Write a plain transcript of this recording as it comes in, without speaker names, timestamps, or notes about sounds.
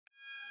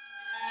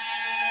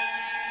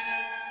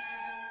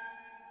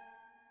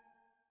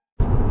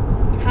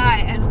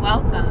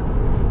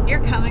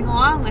you're coming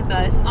along with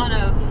us on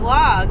a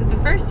vlog. The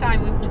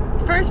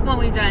first one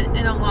we've done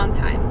in a long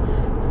time.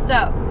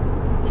 So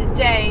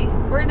today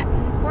we're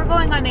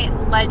going on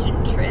a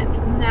legend trip.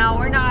 Now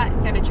we're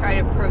not going to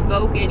try to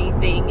provoke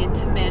anything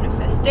into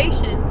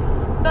manifestation,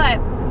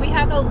 but we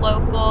have a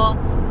local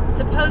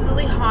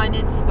supposedly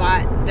haunted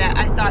spot that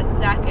I thought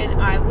Zach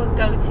and I would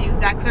go to.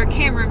 Zach's our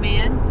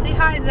cameraman. Say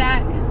hi,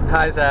 Zach.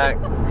 Hi, Zach.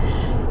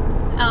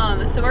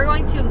 So we're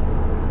going to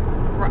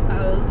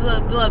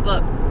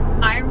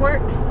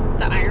Ironworks,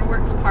 the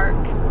Ironworks Park.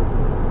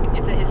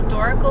 It's a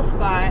historical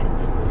spot,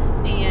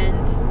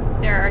 and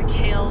there are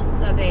tales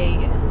of a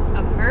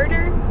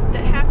murder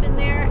that happened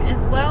there,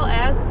 as well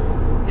as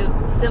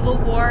Civil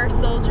War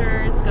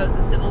soldiers, ghosts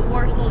of Civil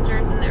War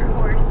soldiers and their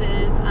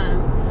horses.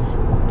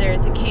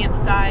 There's a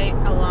campsite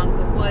along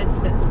the woods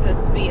that's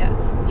supposed to be a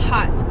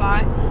hot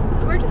spot.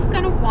 So we're just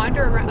going to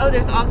wander around. Oh,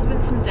 there's also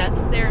been some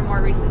deaths there in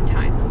more recent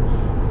times.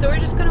 So we're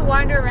just going to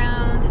wander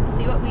around and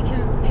see what we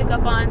can pick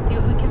up on, see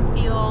what we can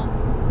feel,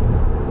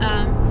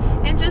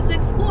 and just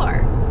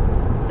explore.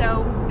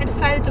 So I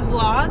decided to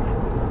vlog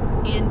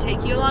and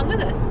take you along with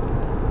us.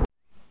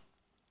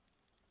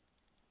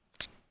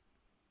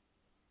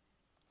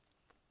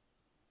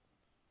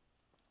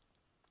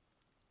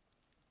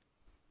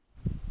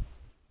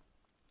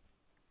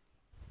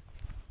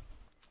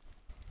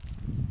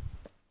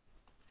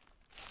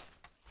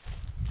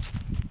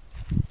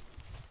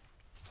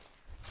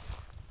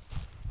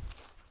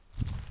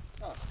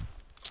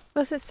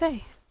 What's it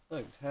say?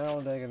 Look,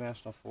 Talladega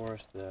National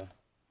Forest, the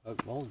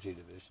Oak-Mulgee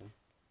Division.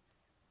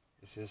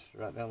 It's just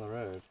right down the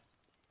road.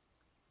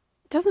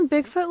 Doesn't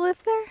Bigfoot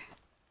live there?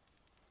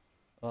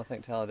 Well, I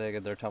think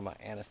Talladega, they're talking about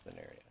Anniston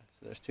area.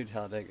 So there's two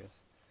Talladegas.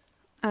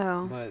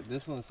 Oh. But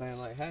this one's saying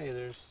like, hey,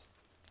 there's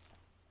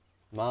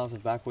miles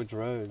of backwoods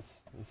roads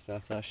and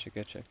stuff that I should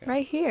go check out.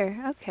 Right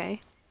here,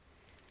 okay.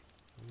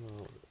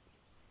 Oh.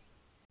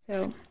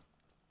 So,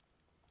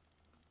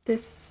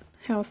 this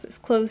house is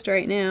closed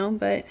right now,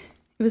 but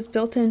it was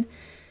built in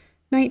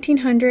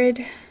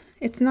 1900.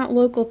 It's not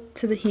local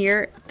to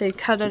here. They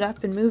cut it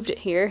up and moved it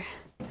here.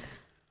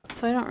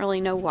 So I don't really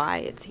know why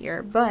it's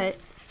here, but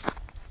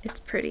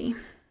it's pretty.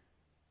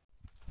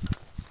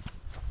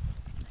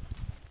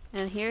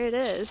 And here it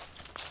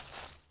is.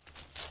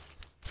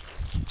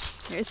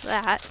 There's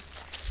that.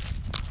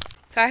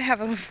 So I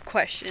have a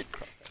question.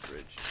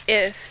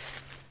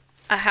 If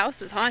a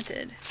house is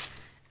haunted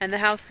and the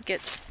house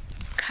gets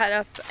cut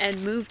up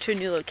and moved to a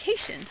new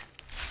location,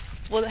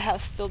 will the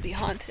house still be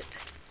haunted?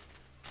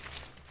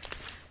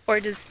 Or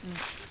do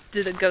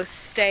the ghosts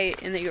stay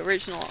in the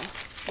original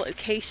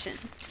location?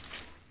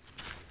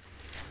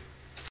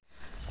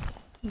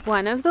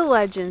 One of the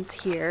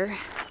legends here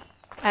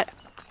at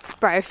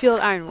Brierfield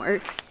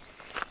Ironworks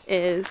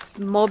is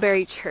the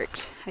Mulberry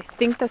Church. I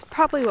think that's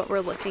probably what we're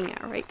looking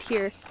at right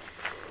here.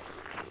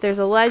 There's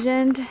a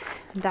legend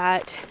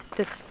that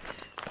this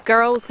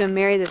girl was gonna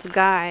marry this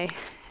guy,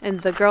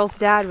 and the girl's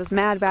dad was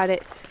mad about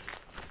it,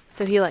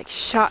 so he like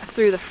shot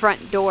through the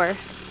front door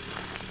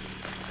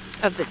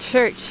of the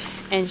church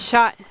and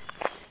shot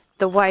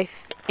the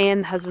wife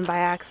and the husband by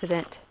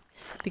accident,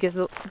 because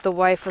the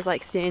wife was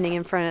like standing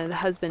in front of the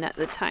husband at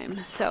the time.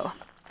 So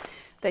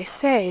they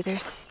say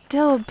there's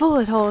still a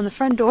bullet hole in the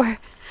front door,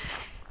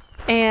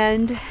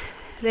 and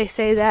they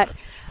say that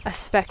a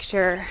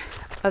specter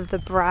of the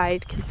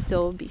bride can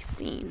still be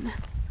seen.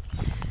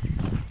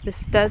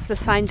 The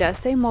sign does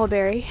say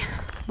Mulberry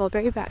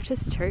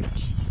Baptist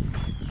Church.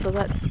 So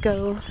let's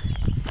go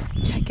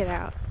check it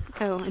out.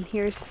 Oh, and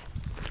here's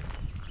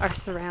our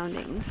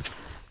surroundings.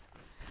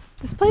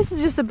 This place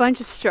is just a bunch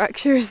of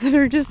structures that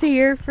are just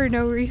here for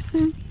no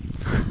reason.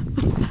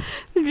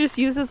 They're just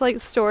used as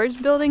like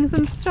storage buildings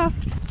and stuff.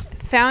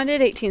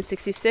 Founded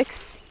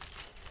 1866,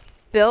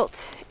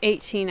 built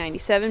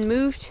 1897,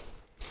 moved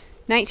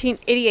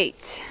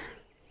 1988.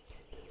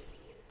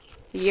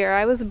 The year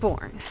I was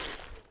born.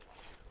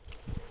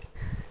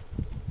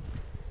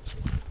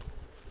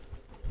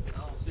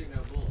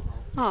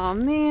 Oh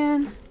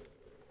man.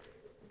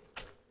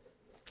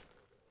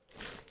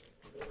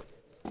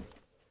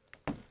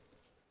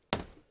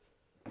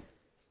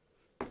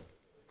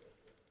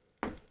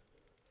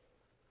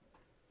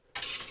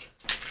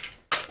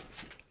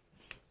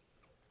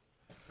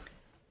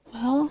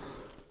 Well,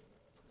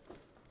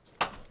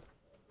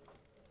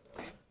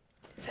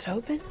 is it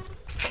open?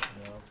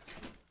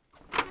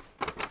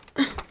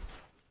 No.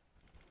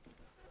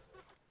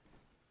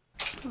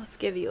 Let's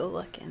give you a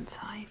look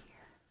inside.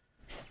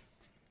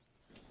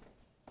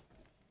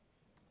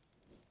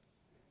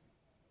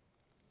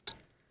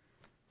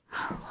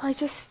 I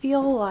just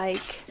feel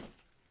like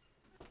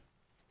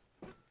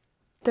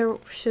there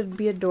should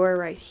be a door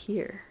right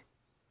here.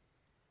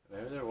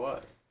 Maybe there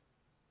was.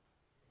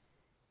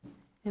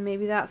 And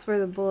maybe that's where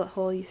the bullet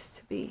hole used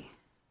to be.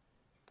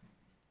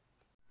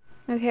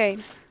 Okay.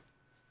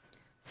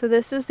 So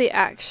this is the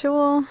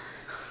actual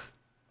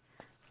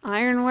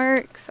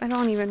ironworks. I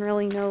don't even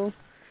really know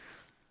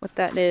what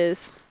that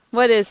is.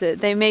 What is it?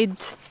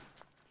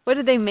 What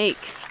did they make?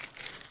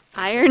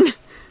 Iron?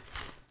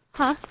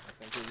 Huh?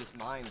 I think they just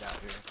mined out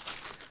here.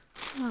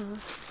 Oh,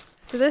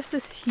 so this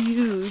is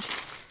huge.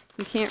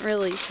 You can't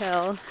really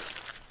tell.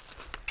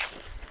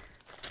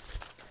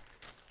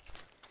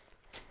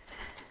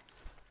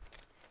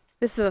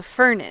 This was a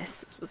furnace.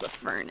 This was a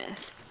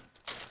furnace.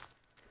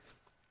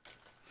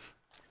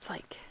 It's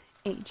like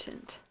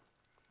ancient.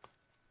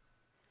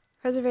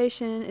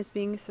 Preservation is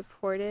being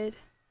supported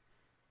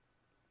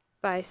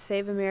by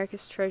Save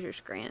America's Treasures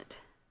Grant.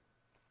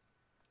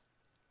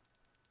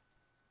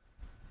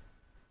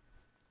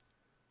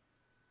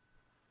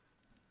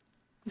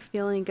 You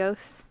feel any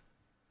ghosts?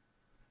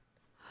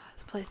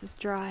 This place is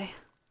dry.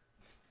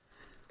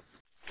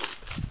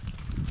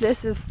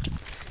 This is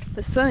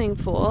the swimming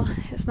pool.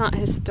 It's not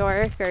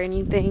historic or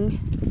anything.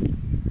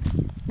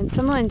 And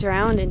someone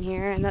drowned in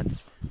here, and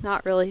that's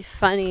not really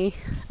funny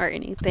or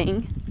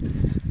anything.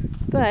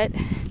 But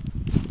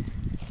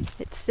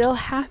it still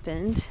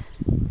happened.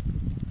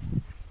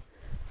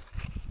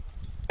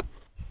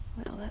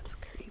 Well, that's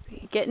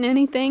creepy. Getting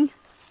anything?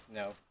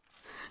 No.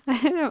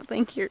 I don't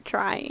think you're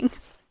trying.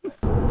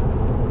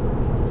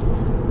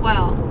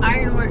 Well,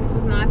 Ironworks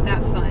was not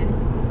that fun.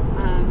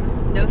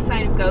 No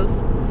sign of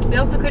ghosts. We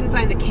also couldn't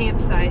find the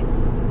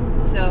campsites,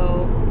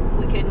 so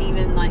we couldn't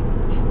even like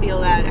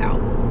feel that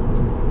out.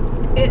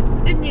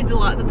 It needs a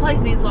lot. The place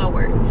needs a lot of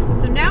work.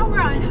 So now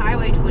we're on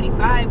Highway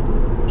 25,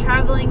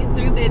 traveling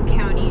through Bibb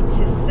County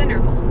to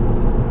Centreville,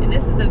 and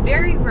this is the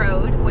very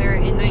road where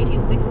in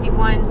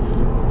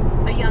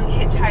 1961 a young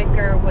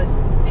hitchhiker was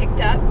picked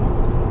up.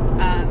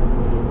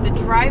 The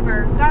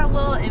driver got a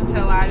little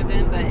info out of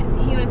him, but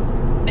he was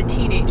a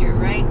teenager,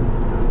 right?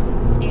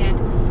 And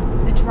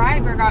the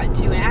driver got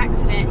into an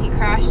accident. He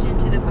crashed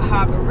into the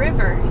Cahaba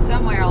River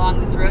somewhere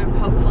along this road.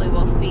 Hopefully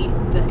we'll see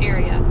the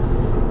area.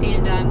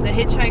 And the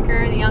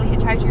young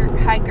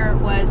hitchhiker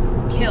was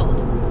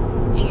killed.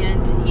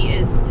 And he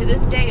is, to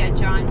this day, a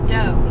John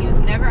Doe. He was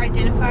never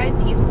identified.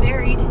 He's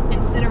buried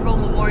in Centreville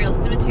Memorial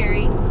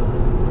Cemetery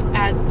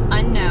as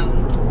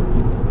unknown.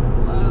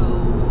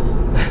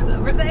 Whoa. It's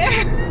over there.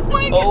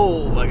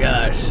 Oh my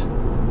gosh.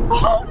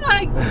 Oh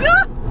my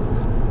god!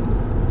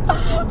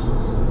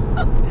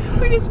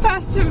 We just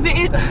passed a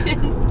mansion.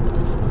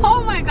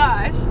 Oh my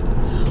gosh.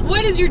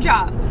 What is your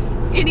job?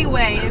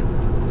 Anyway,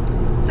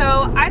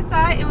 so I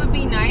thought it would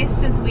be nice,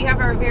 since we have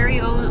our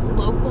very own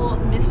local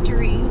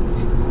mystery,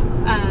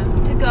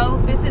 to go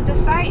visit the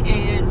site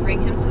and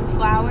bring him some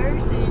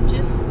flowers and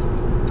just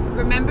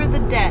remember the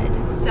dead.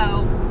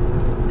 So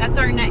that's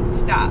our next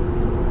stop.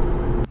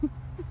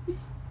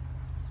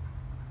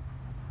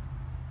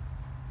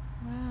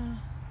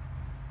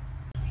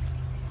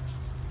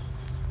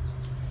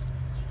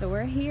 So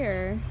we're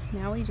here.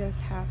 Now we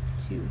just have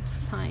to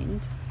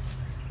find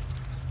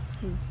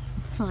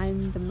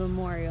the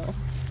memorial.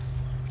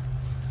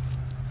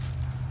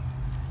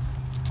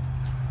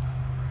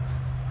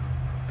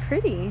 It's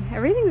pretty.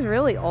 Everything's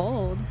really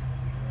old.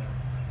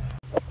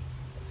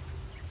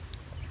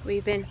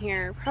 We've been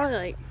here probably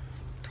like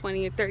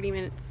 20 or 30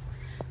 minutes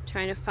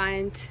trying to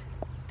find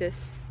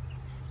this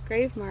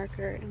grave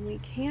marker, and we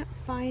can't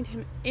find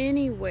him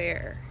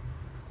anywhere.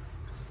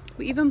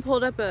 We even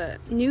pulled up a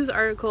news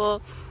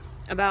article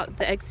about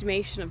the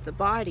exhumation of the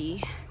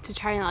body to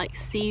try and like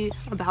see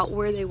about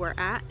where they were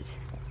at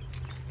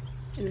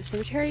in the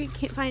cemetery.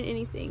 Can't find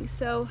anything,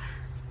 so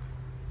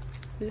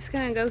I'm just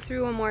gonna go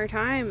through one more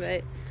time,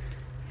 but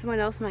someone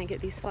else might get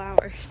these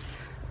flowers.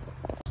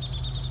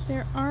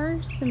 There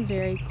are some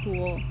very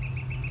cool,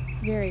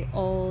 very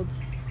old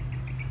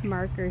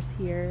markers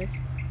here,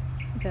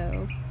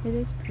 though. It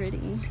is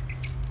pretty.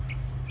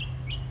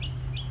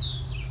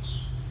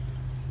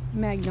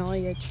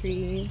 Magnolia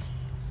trees.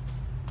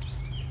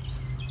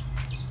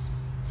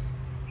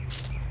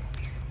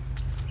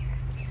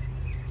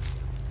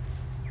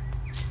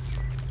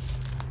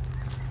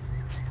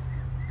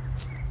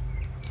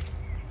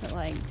 But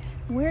like,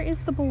 where is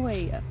the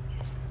boy?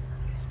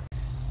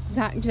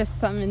 Zach just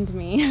summoned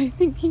me. I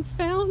think he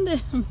found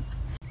him.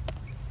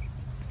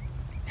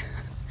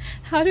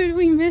 How did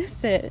we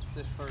miss it? It's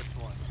the first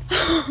one.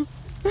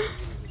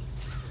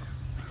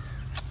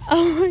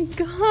 Oh my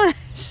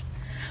gosh.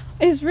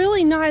 It's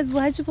really not as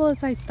legible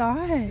as I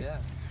thought. Yeah.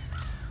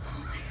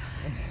 Oh my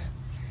gosh.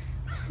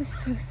 This is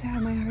so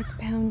sad. My heart's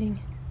pounding.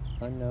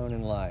 Unknown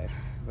in life,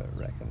 but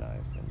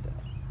recognized in death.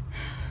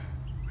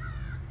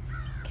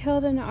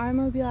 Killed in an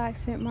automobile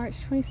accident March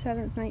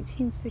 27th,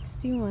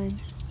 1961.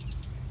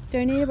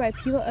 Donated by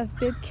people of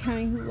Bibb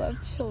County who love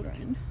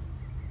children.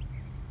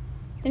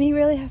 And he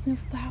really has no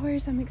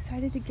flowers. I'm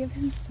excited to give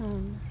him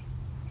some.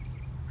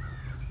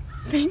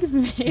 Thanks,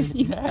 babe.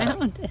 You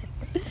found it.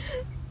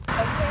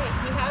 Okay,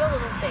 he had a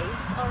little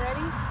vase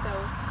already, so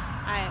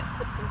I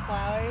put some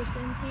flowers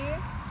in here.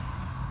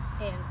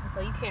 And,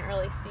 well, you can't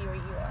really see where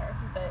you are,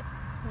 but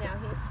now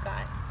he's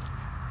got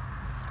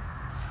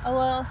a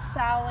little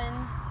Samhain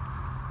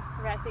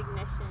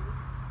recognition.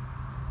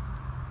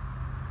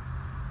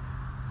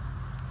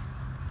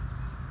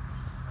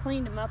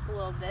 Cleaned him up a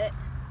little bit.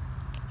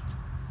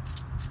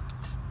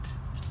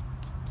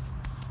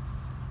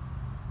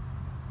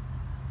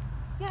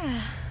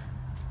 Yeah,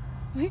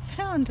 we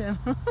found him.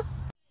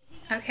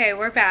 Okay,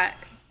 we're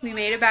back. We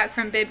made it back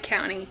from Bibb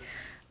County.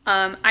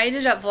 I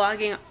ended up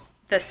vlogging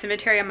the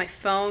cemetery on my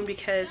phone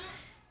because it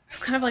was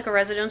kind of like a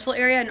residential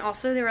area, and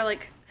also there were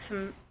like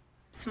some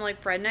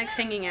like rednecks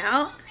hanging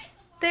out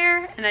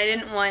there, and I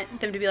didn't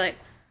want them to be like,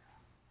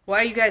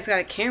 why you guys got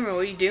a camera?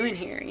 What are you doing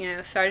here? You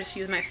know, so I just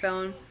used my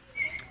phone.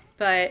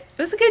 But it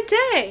was a good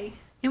day,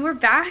 and we're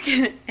back,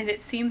 and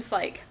it seems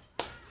like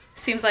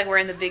we're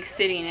in the big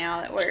city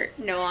now, that we're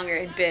no longer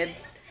in Bibb.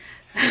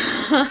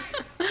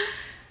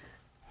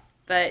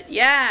 But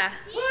yeah,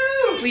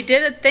 we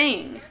did a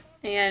thing,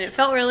 and it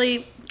felt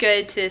really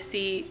good to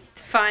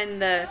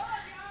find the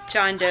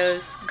John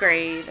Doe's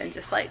grave and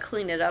just like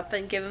clean it up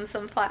and give him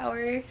some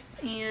flowers,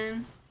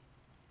 and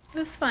it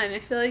was fun. I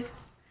feel like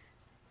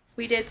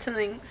we did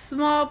something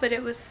small, but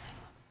it was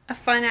a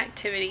fun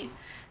activity.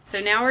 So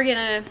now we're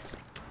gonna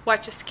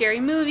watch a scary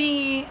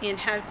movie and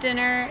have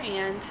dinner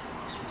and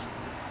just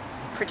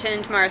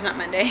pretend tomorrow's not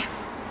Monday.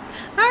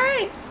 All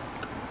right,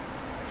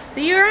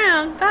 see you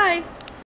around. Bye.